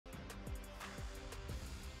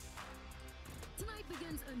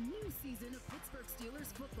begins a new season of Pittsburgh Steelers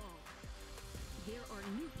football. There are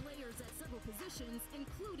new players at several positions,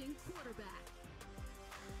 including quarterback.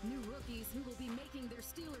 New rookies who will be making their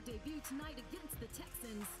Steeler debut tonight against the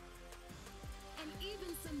Texans. And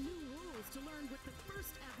even some new rules to learn with the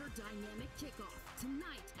first ever Dynamic Kickoff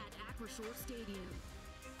tonight at Acrisure Stadium.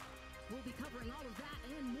 We'll be covering all of that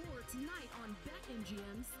and more tonight on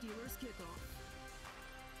BetMGM's Steelers Kickoff.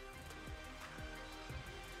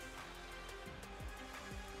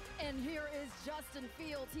 And here is Justin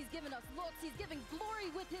Fields. He's giving us looks. He's giving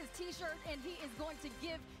glory with his t-shirt, and he is going to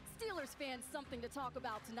give Steelers fans something to talk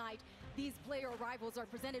about tonight. These player arrivals are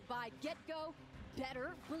presented by GetGo.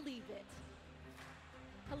 Better believe it.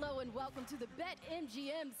 Hello and welcome to the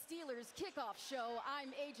BetMGM Steelers Kickoff Show. I'm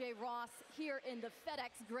AJ Ross here in the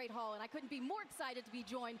FedEx Great Hall, and I couldn't be more excited to be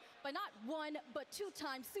joined by not one, but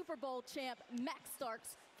two-time Super Bowl champ Max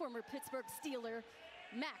Starks, former Pittsburgh Steeler.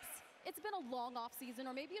 Max, it's been a long offseason,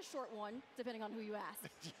 or maybe a short one, depending on who you ask.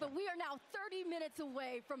 But we are now 30 minutes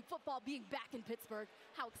away from football being back in Pittsburgh.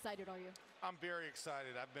 How excited are you? I'm very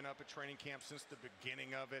excited. I've been up at training camp since the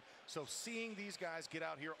beginning of it. So seeing these guys get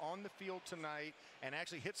out here on the field tonight and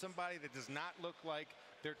actually hit somebody that does not look like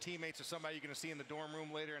their teammates or somebody you're going to see in the dorm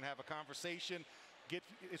room later and have a conversation.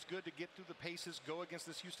 It's good to get through the paces, go against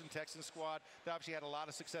this Houston Texans squad that obviously had a lot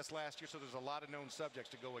of success last year, so there's a lot of known subjects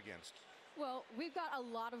to go against. Well, we've got a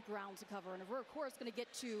lot of ground to cover, and we're, of course, going to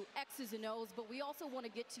get to X's and O's, but we also want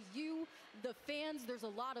to get to you, the fans. There's a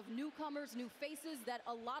lot of newcomers, new faces that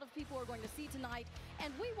a lot of people are going to see tonight,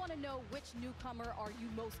 and we want to know which newcomer are you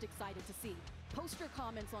most excited to see. Post your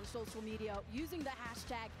comments on social media using the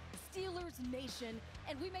hashtag SteelersNation,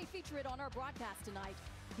 and we may feature it on our broadcast tonight.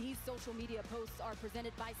 These social media posts are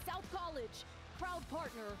presented by South College, proud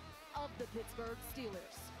partner of the Pittsburgh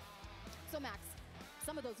Steelers. So, Max,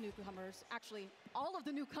 some of those newcomers, actually all of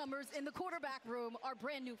the newcomers in the quarterback room are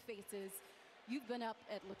brand new faces. You've been up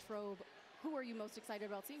at Latrobe. Who are you most excited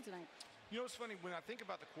about seeing tonight? You know, it's funny, when I think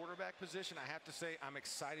about the quarterback position, I have to say I'm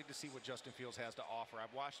excited to see what Justin Fields has to offer.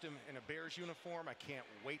 I've watched him in a Bears uniform. I can't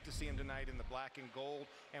wait to see him tonight in the black and gold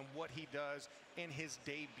and what he does in his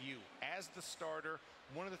debut. As the starter,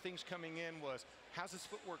 one of the things coming in was, how's his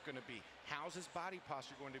footwork going to be? How's his body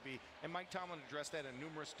posture going to be? And Mike Tomlin addressed that in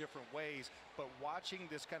numerous different ways. But watching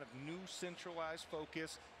this kind of new centralized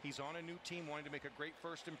focus, he's on a new team wanting to make a great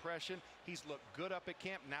first impression. He's looked good up at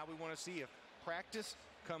camp. Now we want to see if practice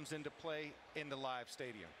comes into play in the live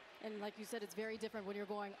stadium. And like you said, it's very different when you're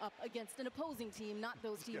going up against an opposing team, not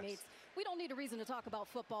those teammates. Yes. We don't need a reason to talk about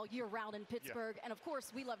football year-round in Pittsburgh. Yeah. And, of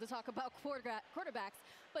course, we love to talk about quarterbacks.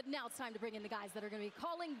 But now it's time to bring in the guys that are going to be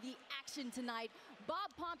calling the action tonight.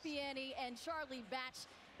 Bob Pompeani and Charlie Batch.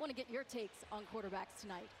 Want to get your takes on quarterbacks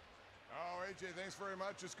tonight. Oh, AJ, thanks very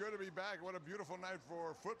much. It's good to be back. What a beautiful night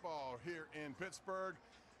for football here in Pittsburgh.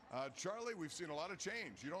 Charlie, we've seen a lot of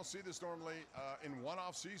change. You don't see this normally in one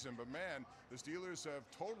off season, but man, the Steelers have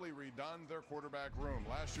totally redone their quarterback room.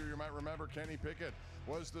 Last year, you might remember, Kenny Pickett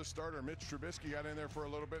was the starter. Mitch Trubisky got in there for a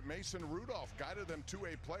little bit. Mason Rudolph guided them to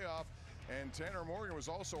a playoff, and Tanner Morgan was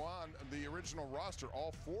also on the original roster.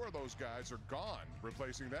 All four of those guys are gone.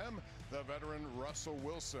 Replacing them, the veteran Russell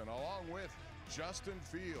Wilson, along with Justin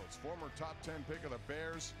Fields, former top 10 pick of the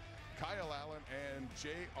Bears, Kyle Allen, and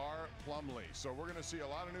J.R. Plumlee. So we're going to see a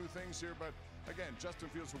lot of new things here, but again, Justin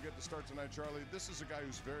Fields will get the start tonight, Charlie. This is a guy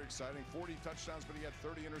who's very exciting. 40 touchdowns, but he had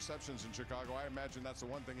 30 interceptions in Chicago. I imagine that's the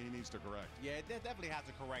one thing he needs to correct. Yeah, definitely has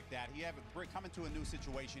to correct that. Coming to a new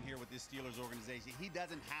situation here with this Steelers organization, he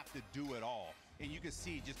doesn't have to do it all. And you can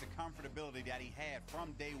see just the comfortability that he had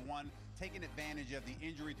from day one, taking advantage of the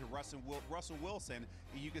injury to Russell Wilson.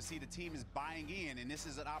 And you can see the team is buying in, and this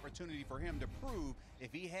is an opportunity for him to prove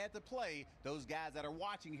if he had to play, those guys that are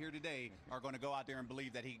watching here today are going to go out there and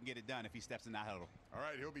believe that he can get it done if he steps in that huddle. All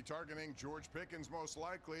right, he'll be targeting George Pickens most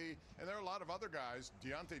likely, and there are a lot of other guys.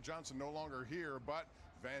 Deontay Johnson no longer here, but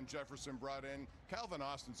Van Jefferson brought in. Calvin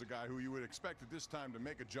Austin's a guy who you would expect at this time to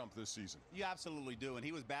make a jump this season. You absolutely do, and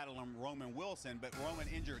he was battling Roman Wilson, but Roman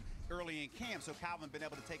injured early in camp, so Calvin been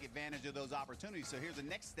able to take advantage of those opportunities. So here's the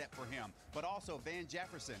next step for him. But also Van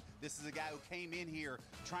Jefferson, this is a guy who came in here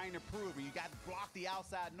trying to prove, and you got to block the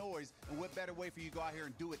outside noise, and what better way for you to go out here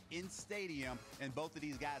and do it in stadium, and both of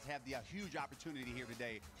these guys have the huge opportunity here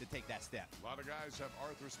today to take that step. A lot of guys have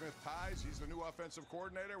Arthur Smith ties. He's the new offensive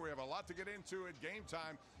coordinator. We have a lot to get into at game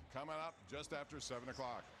time coming up just after 7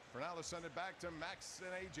 o'clock. For now, let's send it back to Max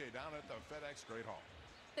and AJ down at the FedEx Great Hall.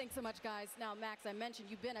 Thanks so much, guys. Now, Max, I mentioned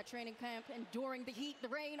you've been at training camp enduring the heat, the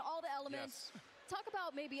rain, all the elements. Yes. Talk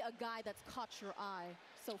about maybe a guy that's caught your eye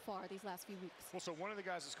so far these last few weeks. Well, so one of the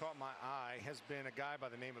guys that's caught my eye has been a guy by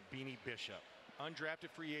the name of Beanie Bishop. undrafted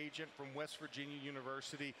free agent from West Virginia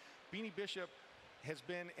University. Beanie Bishop has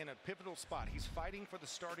been in a pivotal spot. He's fighting for the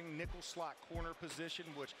starting nickel slot corner position,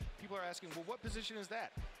 which people are asking, well, what position is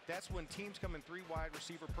that? That's when teams come in 3 wide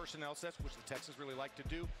receiver personnel sets, which the Texans really like to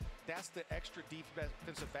do. That's the extra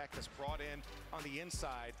defensive back that's brought in on the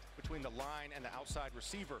inside between the line and the outside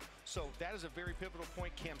receiver. So that is a very pivotal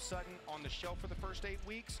point. Cam Sutton on the shelf for the first 8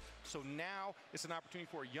 weeks. So now it's an opportunity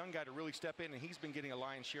for a young guy to really step in, and he's been getting a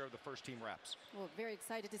lion's share of the first team reps. Well, very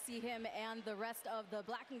excited to see him and the rest of the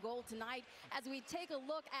black and gold tonight as we take a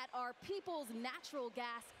look at our People's Natural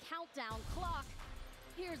Gas countdown clock.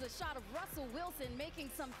 Here's a shot of Russell Wilson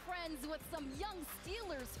making some friends with some young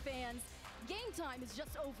Steelers fans. Game time is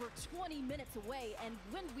just over 20 minutes away, and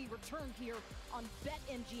when we return here on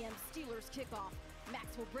BetMGM Steelers Kickoff,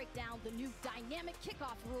 Max will break down the new Dynamic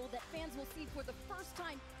Kickoff rule that fans will see for the first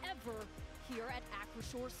time ever here at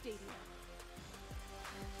Acrisure Stadium.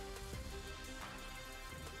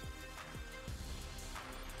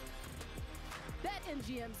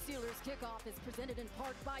 BetMGM Steelers Kickoff is presented in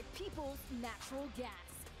part by People's Natural Gas,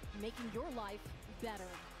 making your life better.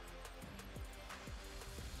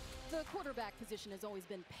 The quarterback position has always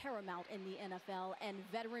been paramount in the NFL, and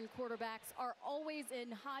veteran quarterbacks are always in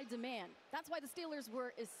high demand. That's why the Steelers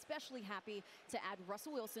were especially happy to add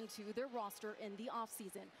Russell Wilson to their roster in the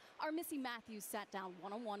offseason. Our Missi Matthews sat down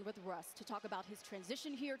one-on-one with Russ to talk about his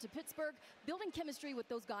transition here to Pittsburgh, building chemistry with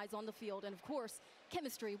those guys on the field, and of course,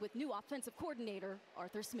 chemistry with new offensive coordinator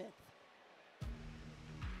Arthur Smith.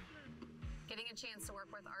 Getting a chance to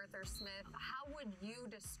work with Arthur Smith, how would you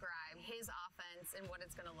describe his offense and what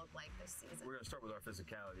it's going to look like this season? We're going to start with our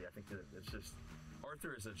physicality. I think that it's just,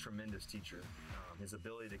 Arthur is a tremendous teacher. His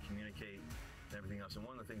ability to communicate and everything else. And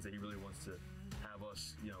one of the things that he really wants to have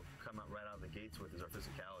us, come out right out of the gates with is our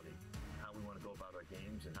physicality. How we want to go about our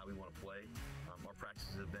games and how we want to play. Our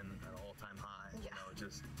practices have been at an all-time high. Yeah.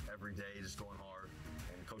 Just every day, just going hard.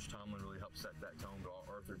 And Coach Tomlin really helps set that tone, but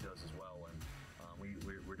Arthur does as well. And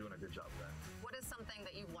we're doing a good job of that. What is something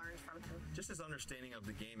that you've learned from him? Just his understanding of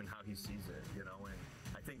the game and how he sees it, and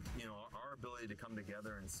I think, our ability to come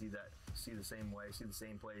together and see the same way, see the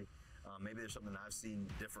same play. Maybe there's something I've seen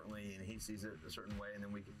differently and he sees it a certain way, and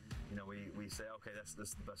then we say, okay, this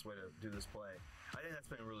is the best way to do this play. I think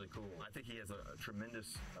that's been really cool. I think he has a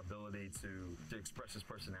tremendous ability to express his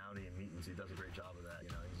personality in meetings. He does a great job of that.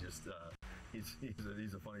 He's just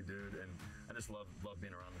he's a funny dude, and I just love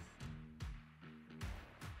being around him.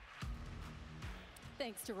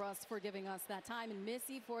 Thanks to Russ for giving us that time, and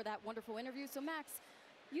Missy for that wonderful interview. So Max,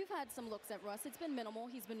 you've had some looks at Russ. It's been minimal.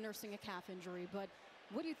 He's been nursing a calf injury, but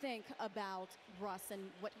what do you think about Russ and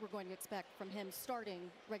what we're going to expect from him starting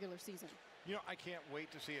regular season? I can't wait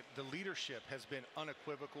to see it. The leadership has been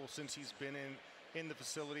unequivocal since he's been in the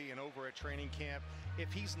facility and over at training camp.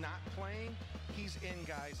 If he's not playing, he's in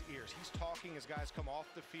guys' ears. He's talking as guys come off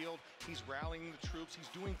the field. He's rallying the troops. He's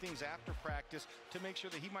doing things after practice to make sure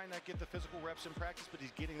that he might not get the physical reps in practice, but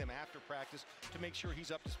he's getting them after practice to make sure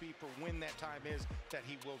he's up to speed for when that time is that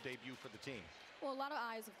he will debut for the team. Well, a lot of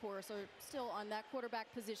eyes, of course, are still on that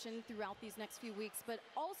quarterback position throughout these next few weeks, but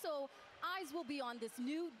also eyes will be on this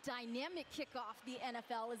new Dynamic Kickoff the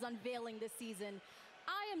NFL is unveiling this season.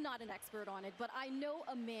 I am not an expert on it, but I know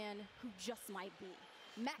a man who just might be.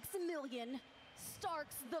 Maximilian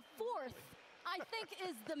Starks the Fourth, I think,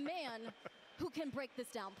 is the man who can break this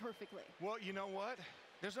down perfectly. Well, you know what?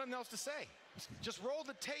 There's nothing else to say. Just roll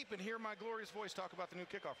the tape and hear my glorious voice talk about the new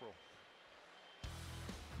kickoff rule.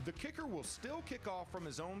 The kicker will still kick off from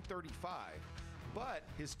his own 35, but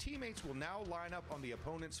his teammates will now line up on the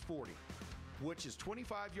opponent's 40, which is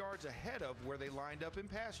 25 yards ahead of where they lined up in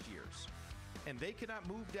past years. And they cannot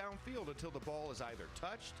move downfield until the ball is either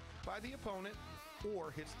touched by the opponent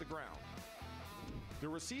or hits the ground. The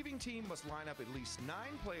receiving team must line up at least 9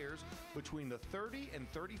 players between the 30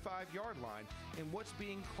 and 35-yard line in what's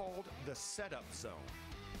being called the setup zone.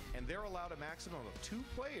 And they're allowed a maximum of 2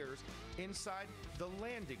 players inside the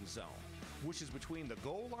landing zone, which is between the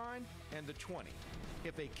goal line and the 20.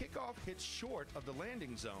 If a kickoff hits short of the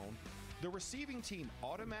landing zone, the receiving team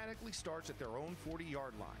automatically starts at their own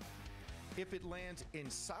 40-yard line. If it lands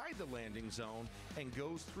inside the landing zone and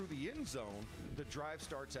goes through the end zone, the drive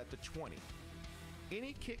starts at the 20.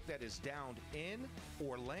 Any kick that is downed in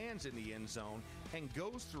or lands in the end zone and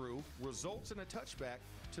goes through results in a touchback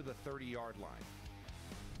to the 30-yard line.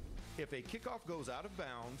 If a kickoff goes out of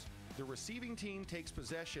bounds, the receiving team takes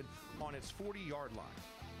possession on its 40-yard line.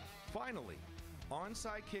 Finally,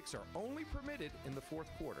 onside kicks are only permitted in the fourth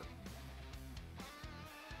quarter.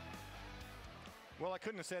 Well, I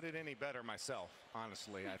couldn't have said it any better myself,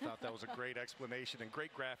 honestly. I thought that was a great explanation and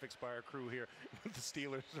great graphics by our crew here with the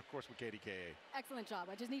Steelers, of course, with KDKA. Excellent job.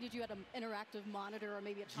 I just needed you at an interactive monitor or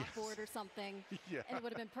maybe a chalkboard or something, Yeah. and it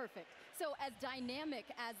would have been perfect. So as dynamic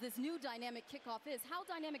as this new dynamic kickoff is, how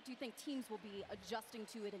dynamic do you think teams will be adjusting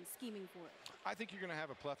to it and scheming for it? I think you're going to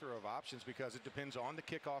have a plethora of options because it depends on the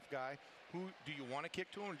kickoff guy. Who do you want to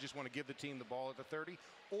kick to him, or just want to give the team the ball at the 30?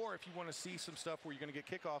 Or if you want to see some stuff where you're going to get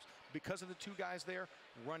kickoffs because of the two guys there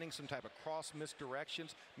running some type of cross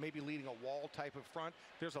misdirections, maybe leading a wall type of front.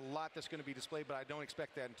 There's a lot that's going to be displayed, but I don't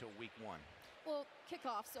expect that until week 1. Well,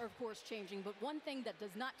 kickoffs are, of course, changing, but one thing that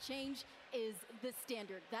does not change is the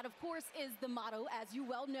standard. That, of course, is the motto, as you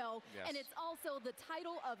well know, Yes. and it's also the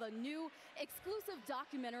title of a new exclusive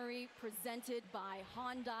documentary presented by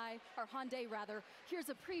Hyundai. Here's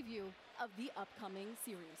a preview of the upcoming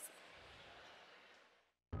series.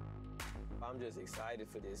 I'm just excited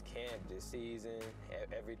for this camp, this season,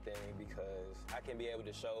 everything, because I can be able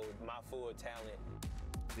to show my full talent.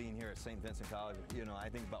 Being here at St. Vincent College, you know, I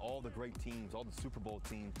think about all the great teams, all the Super Bowl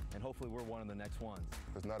teams, and hopefully we're one of the next ones.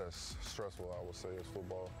 It's not as stressful, I would say, as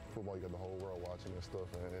football. Football, you got the whole world watching and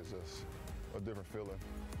stuff, and it's just a different feeling.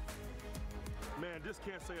 Man, just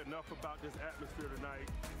can't say enough about this atmosphere tonight.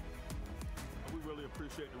 We really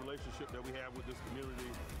appreciate the relationship that we have with this community.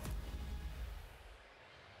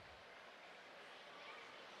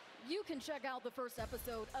 You can check out the first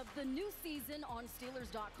episode of the new season on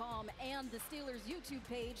Steelers.com and the Steelers YouTube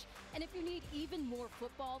page. And if you need even more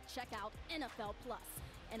football, check out NFL Plus.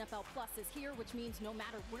 NFL Plus is here, which means no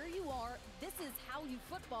matter where you are, this is how you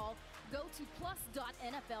football. Go to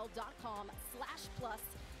plus.nfl.com/plus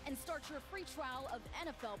and start your free trial of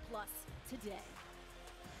NFL Plus today.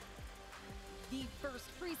 The first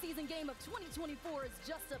preseason game of 2024 is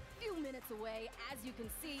just a few minutes away, as you can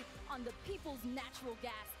see on the People's Natural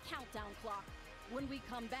Gas countdown clock. When we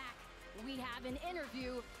come back, we have an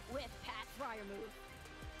interview with Pat Freiermuth.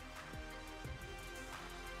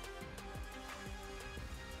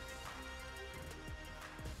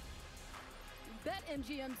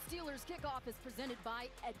 BetMGM Steelers Kickoff is presented by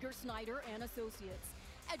Edgar Snyder and Associates.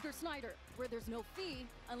 Edgar Snyder, where there's no fee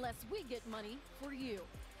unless we get money for you.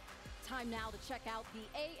 Time now to check out the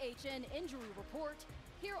AHN injury report.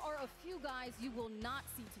 Here are a few guys you will not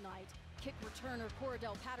see tonight. Kick returner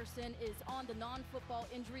Cordell Patterson is on the non-football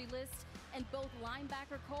injury list, and both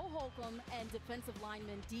linebacker Cole Holcomb and defensive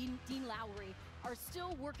lineman Dean Lowry are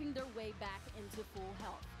still working their way back into full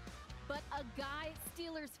health. But a guy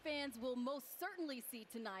Steelers fans will most certainly see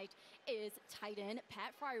tonight is tight end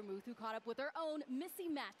Pat Freiermuth, who caught up with our own Missi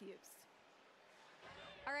Matthews.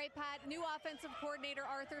 All right, Pat, new offensive coordinator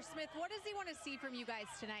Arthur Smith. What does he want to see from you guys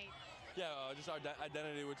tonight? Yeah, just our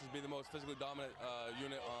identity, which is be the most physically dominant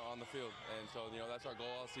unit on the field. And so, you know, that's our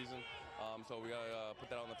goal all season. So we got to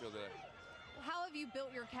put that on the field today. How have you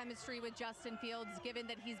built your chemistry with Justin Fields, given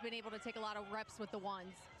that he's been able to take a lot of reps with the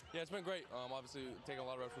ones? Yeah, it's been great. Obviously, taking a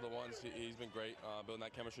lot of reps with the ones, he's been great. Building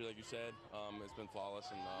that chemistry, like you said, it's been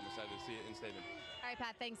flawless, and I'm excited to see it in stadium. All right,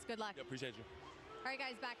 Pat, thanks. Good luck. Yeah, appreciate you. All right,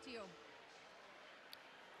 guys, back to you.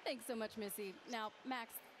 Thanks so much, Missy. Now,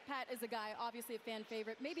 Max, Pat is a guy, obviously a fan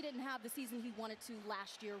favorite. Maybe didn't have the season he wanted to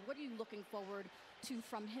last year. What are you looking forward to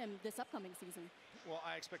from him this upcoming season? Well,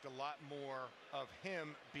 I expect a lot more of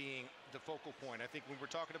him being the focal point. I think when we're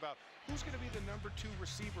talking about who's going to be the number 2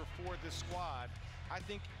 receiver for this squad, I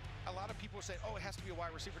think a lot of people say, oh, it has to be a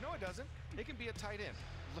wide receiver. No, it doesn't. It can be a tight end.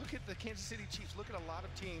 Look at the Kansas City Chiefs. Look at a lot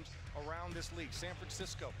of teams around this league. San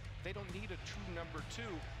Francisco, they don't need a true number 2.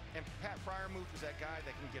 And Pat Freiermuth is that guy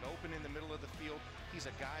that can get open in the middle of the field. He's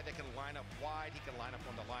a guy that can line up wide. He can line up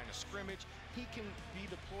on the line of scrimmage. He can be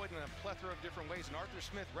deployed in a plethora of different ways, and Arthur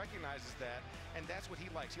Smith recognizes that, and that's what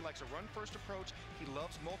he likes. He likes a run-first approach. He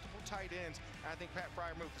loves multiple tight ends, and I think Pat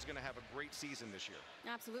Freiermuth is going to have a great season this year.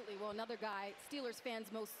 Absolutely. Well, another guy Steelers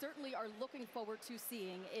fans most certainly are looking forward to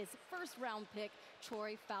seeing is first-round pick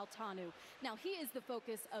Troy Fautanu. Now, he is the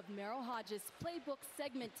focus of Merril Hoge's Playbook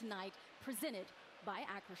segment tonight, presented by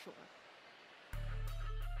Acrisure.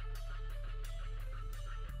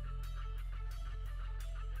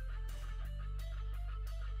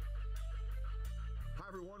 Hi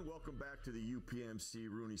everyone, welcome back to the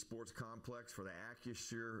UPMC Rooney Sports Complex for the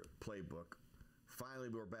Acrisure Playbook. Finally,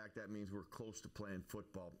 we're back. That means we're close to playing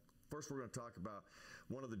football. First, we're going to talk about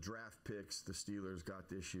one of the draft picks the Steelers got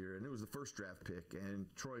this year, and it was the first draft pick, and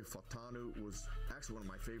Troy Fautanu was actually one of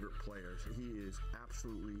my favorite players. He is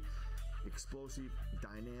absolutely explosive,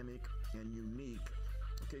 dynamic, and unique.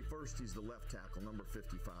 Okay, first, he's the left tackle, number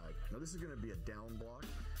 55. Now, this is going to be a down block,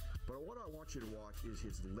 but what I want you to watch is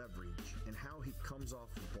his leverage and how he comes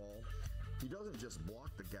off the ball he doesn't just block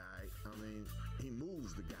the guy. I mean, he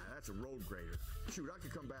moves the guy. That's a road grader. Shoot, I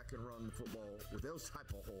could come back and run the football with those type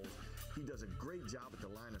of holes. He does a great job at the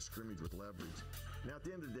line of scrimmage with leverage. Now, at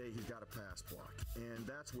the end of the day, he's got a pass block, and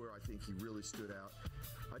that's where I think he really stood out.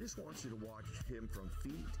 I just want you to watch him from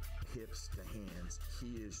feet, hips to hands.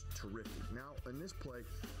 He is terrific. Now, in this play,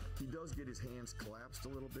 he does get his hands collapsed a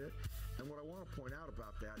little bit, and what I want to point out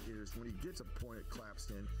about that is when he gets a point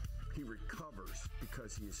collapsed in, he recovers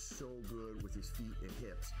because he is so good with his feet and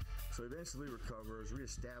hips. So he eventually recovers,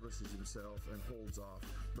 reestablishes himself, and holds off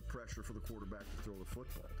the pressure for the quarterback to throw the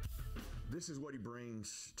football. This is what he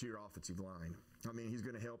brings to your offensive line. I mean, he's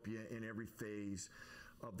going to help you in every phase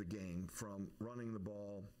of the game, from running the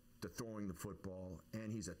ball to throwing the football,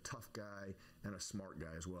 and he's a tough guy and a smart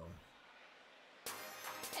guy as well.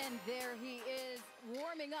 And there he is,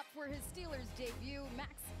 warming up for his Steelers debut.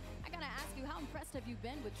 Max, I gotta ask you, how impressed have you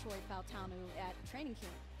been with Troy Fautanu at training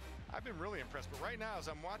camp? I've been really impressed, but right now, as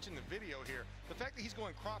I'm watching the video here, the fact that he's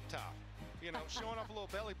going crop top, you know, showing off a little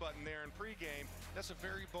belly button there in pregame, that's a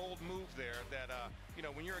very bold move there that, you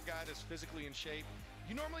know, when you're a guy that's physically in shape,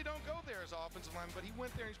 you normally don't go there as an offensive lineman, but he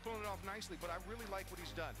went there and he's pulling it off nicely. But I really like what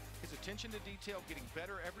he's done. His attention to detail, getting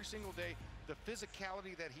better every single day. The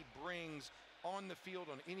physicality that he brings on the field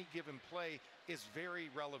on any given play is very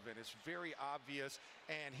relevant. It's very obvious,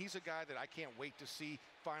 and he's a guy that I can't wait to see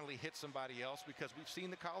finally hit somebody else, because we've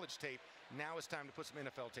seen the college tape. Now it's time to put some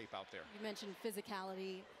NFL tape out there. You mentioned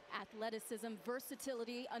physicality, athleticism,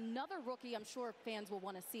 versatility. Another rookie I'm sure fans will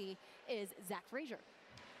want to see is Zach Frazier.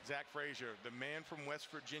 Zach Frazier, the man from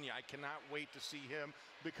West Virginia. I cannot wait to see him,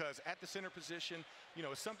 because at the center position, you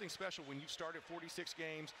know, it's something special when you start at 46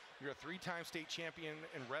 games, you're a three-time state champion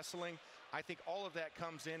in wrestling. I think all of that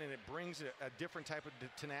comes in, and it brings a different type of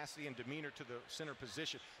tenacity and demeanor to the center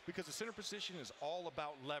position, because the center position is all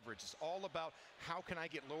about leverage. It's all about how can I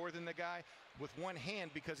get lower than the guy with one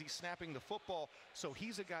hand, because he's snapping the football. So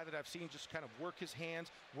he's a guy that I've seen just kind of work his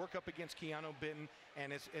hands, work up against Keanu Benton,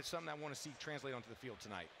 and it's something I want to see translate onto the field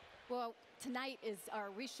tonight. Well, tonight is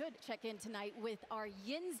we should check in tonight with our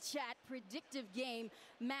Yins Chat predictive game.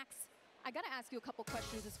 Max, I got to ask you a couple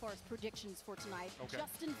questions as far as predictions for tonight. Okay.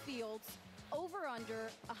 Justin Fields, over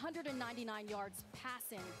under 199 yards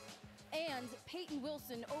passing, and Peyton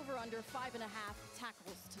Wilson, over under 5.5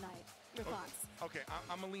 tackles tonight. Your thoughts? Okay,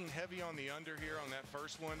 I'm going to lean heavy on the under here on that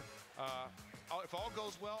first one. If all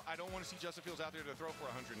goes well, I don't want to see Justin Fields out there to throw for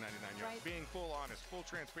 199 yards. Right. Being full honest, full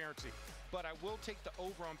transparency. But I will take the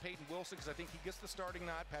over on Peyton Wilson, because I think he gets the starting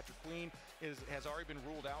nod. Patrick Queen has already been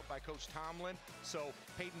ruled out by Coach Tomlin. So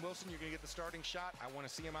Peyton Wilson, you're going to get the starting shot. I want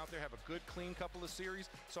to see him out there have a good, clean couple of series.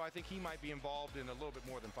 So I think he might be involved in a little bit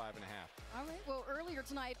more than 5.5. All right. Well, earlier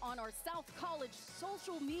tonight on our South College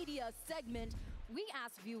social media segment, we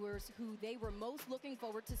asked viewers who they were most looking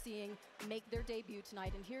forward to seeing make their debut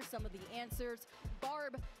tonight, and here's some of the answers.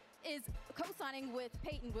 Barb is co-signing with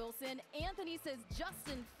Peyton Wilson. Anthony says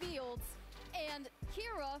Justin Fields, and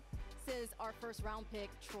Kira says our first round pick,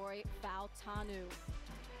 Troy Fautanu.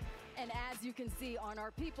 And as you can see on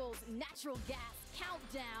our People's Natural Gas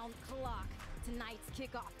countdown clock, tonight's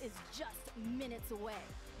kickoff is just minutes away.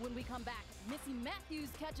 When we come back, Missi Matthews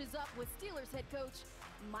catches up with Steelers head coach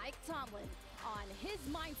Mike Tomlin on his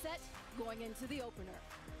mindset going into the opener.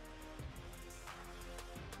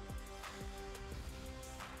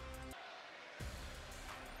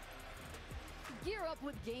 Gear up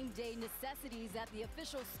with game day necessities at the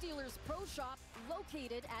official Steelers Pro Shop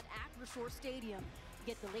located at Acrisure Stadium.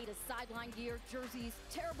 Get the latest sideline gear, jerseys,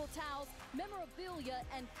 terrible towels, memorabilia,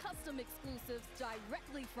 and custom exclusives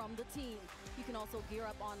directly from the team. You can also gear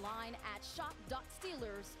up online at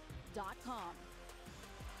shop.steelers.com.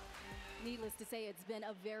 Needless to say, it's been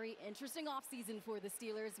a very interesting offseason for the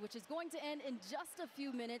Steelers, which is going to end in just a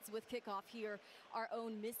few minutes with kickoff here. Our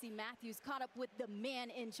own Missi Matthews caught up with the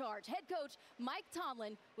man in charge, head coach Mike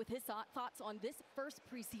Tomlin, with his thoughts on this first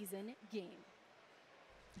preseason game.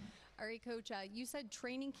 All right, Coach, you said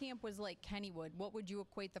training camp was like Kennywood. What would you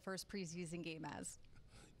equate the first preseason game as?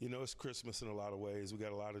 You know, it's Christmas in a lot of ways. We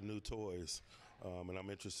got a lot of new toys, and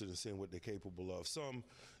I'm interested in seeing what they're capable of. Some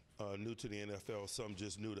new to the NFL, some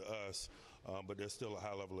just new to us, but there's still a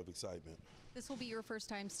high level of excitement. This will be your first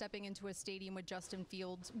time stepping into a stadium with Justin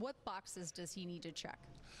Fields. What boxes does he need to check?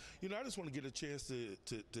 You know, I just want to get a chance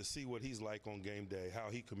to see what he's like on game day, how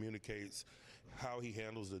he communicates, how he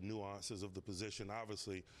handles the nuances of the position.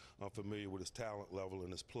 Obviously, I'm familiar with his talent level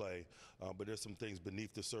and his play, but there's some things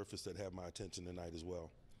beneath the surface that have my attention tonight as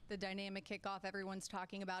well. The dynamic kickoff, everyone's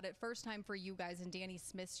talking about it. First time for you guys in Danny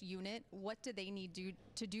Smith's unit. What do they need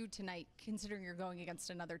to do tonight, considering you're going against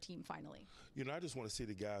another team finally? You know, I just want to see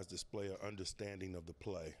the guys display an understanding of the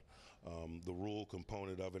play. the rule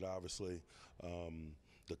component of it, obviously,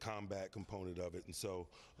 the combat component of it. And so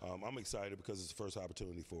I'm excited because it's the first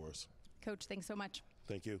opportunity for us. Coach, thanks so much.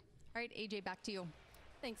 Thank you. All right, AJ, back to you.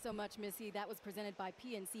 Thanks so much, Missy. That was presented by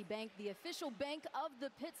PNC Bank, the official bank of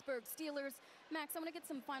the Pittsburgh Steelers. Max, I'm going to get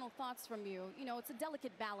some final thoughts from you. You know, it's a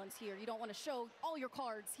delicate balance here. You don't want to show all your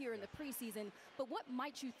cards here in the preseason, but what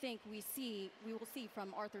might you think we will see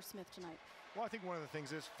from Arthur Smith tonight? Well, I think one of the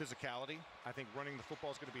things is physicality. I think running the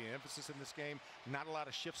football is going to be an emphasis in this game. Not a lot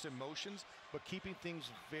of shifts in motions, but keeping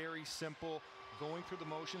things very simple, going through the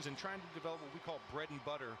motions and trying to develop what we call bread and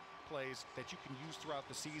butter plays that you can use throughout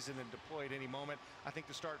the season and deploy at any moment. I think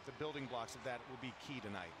to start the building blocks of that will be key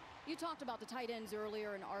tonight. You talked about the tight ends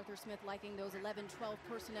earlier and Arthur Smith liking those 11, 12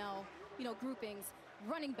 personnel, groupings.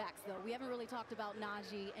 Running backs, though, we haven't really talked about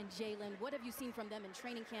Najee and Jalen. What have you seen from them in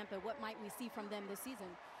training camp, and what might we see from them this season?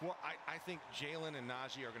 Well, I think Jalen and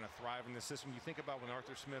Najee are going to thrive in this system. You think about when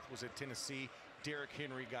Arthur Smith was at Tennessee, Derrick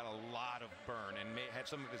Henry got a lot of burn and had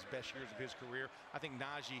some of his best years of his career. I think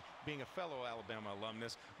Najee, being a fellow Alabama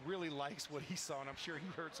alumnus, really likes what he saw, and I'm sure he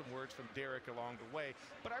heard some words from Derrick along the way.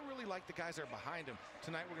 But I really like the guys that are behind him.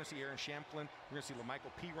 Tonight we're going to see Aaron Shamplin, we're going to see LaMichael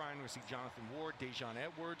Pirine, we're going to see Jonathan Ward, Dejon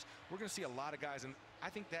Edwards. We're going to see a lot of guys, and I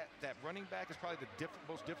think that running back is probably the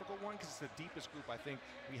most difficult one because it's the deepest group I think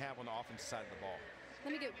we have on the offensive side of the ball. Let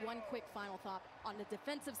me get one quick final thought on the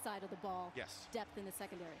defensive side of the ball. Yes. Depth in the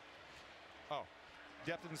secondary. Oh,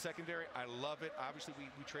 depth in the secondary, I love it. Obviously, we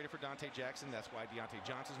traded for Dante Jackson. That's why Deontay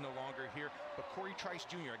Johnson's no longer here. But Corey Trice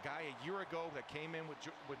Jr., a guy a year ago that came in with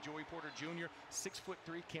Joey Porter Jr., 6'3",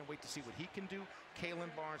 can't wait to see what he can do.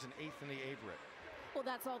 Kalen Barnes and Anthony Averett. Well,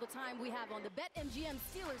 that's all the time we have on the BetMGM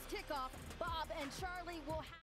Steelers Kickoff. Bob and Charlie will have